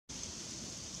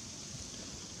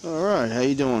Alright, how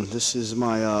you doing? This is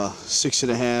my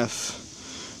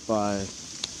 6.5 by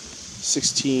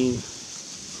 16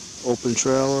 open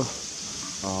trailer.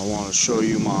 I want to show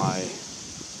you my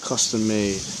custom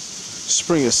made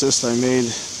spring assist I made.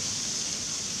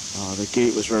 The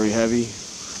gate was very heavy.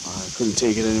 I couldn't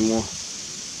take it anymore,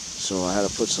 so I had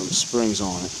to put some springs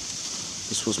on it.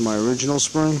 This was my original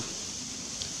spring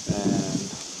and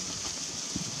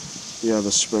the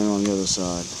other spring on the other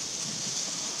side.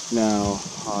 Now,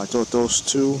 I thought those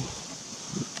two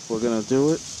were going to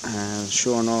do it, and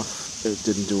sure enough, it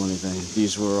didn't do anything.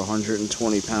 These were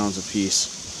 120 pounds a piece,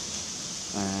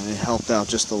 and it helped out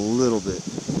just a little bit.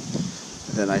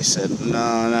 Then I said,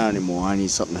 no, not anymore. I need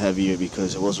something heavier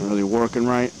because it wasn't really working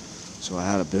right, so I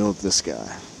had to build this guy.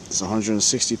 It's a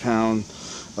 160 pound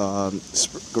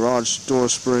garage door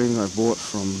spring I bought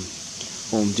from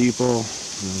Home Depot.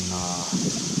 And,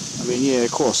 I mean, yeah,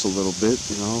 it cost a little bit,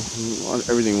 you know.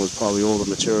 Everything was probably all the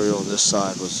material. This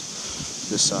side and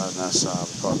that side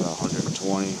was probably about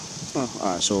 120.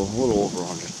 Alright, so a little over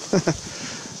 100.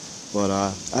 But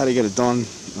I had to get it done.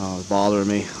 It bothered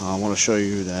me. I want to show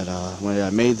you that when I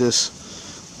made this,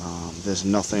 there's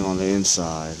nothing on the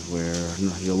inside where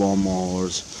your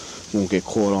lawnmowers won't get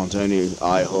caught onto any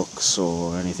eye hooks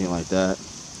or anything like that.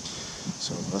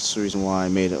 So that's the reason why I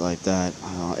made it like that.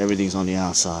 Everything's on the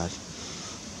outside.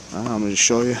 I'm going to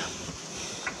show you.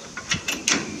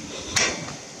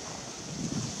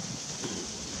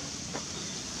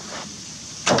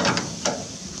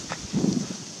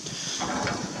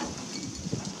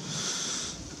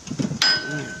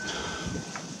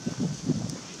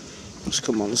 Just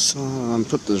come on this side and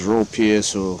put this rope here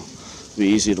so it'll be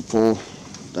easy to pull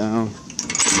down.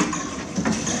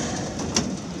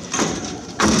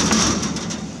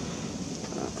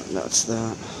 That's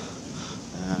that.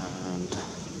 And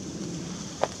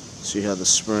see how the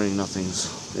spring, nothing's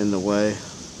in the way.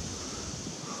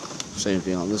 Same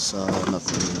thing on this side,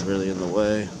 nothing really in the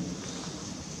way.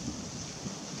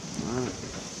 Alright.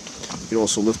 You can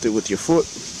also lift it with your foot.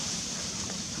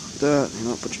 Like that, you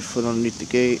know, put your foot underneath the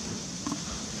gate.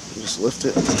 Just lift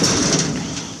it.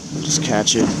 Just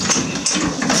catch it.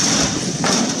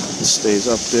 It stays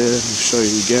up there. I'll show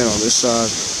you again on this side.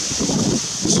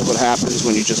 This is what happens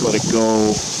when you just let it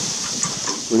go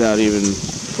without even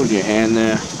putting your hand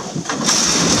there.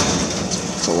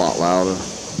 It's a lot louder.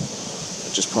 I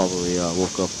just probably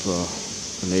woke up the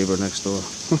neighbor next door.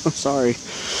 Sorry.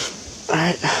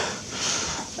 Alright.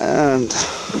 And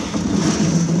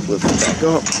lift it back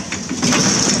up.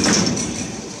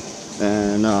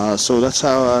 And so that's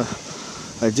how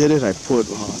I did it. I put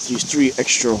these 3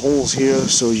 extra holes here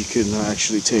so you can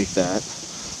actually take that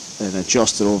and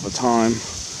adjust it over time.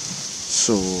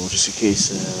 So just in case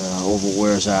it over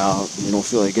wears out, you don't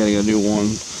feel like getting a new one,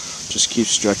 just keep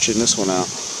stretching this one out.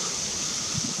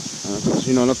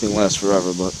 You know, nothing lasts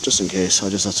forever, but just in case,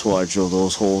 that's why I drilled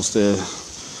those holes there.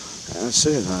 And that's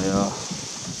it.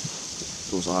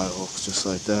 Those eye hooks just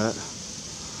like that.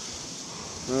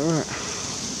 Alright.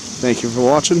 Thank you for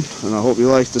watching, and I hope you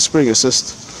liked the spring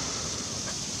assist.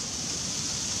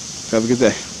 Have a good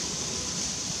day.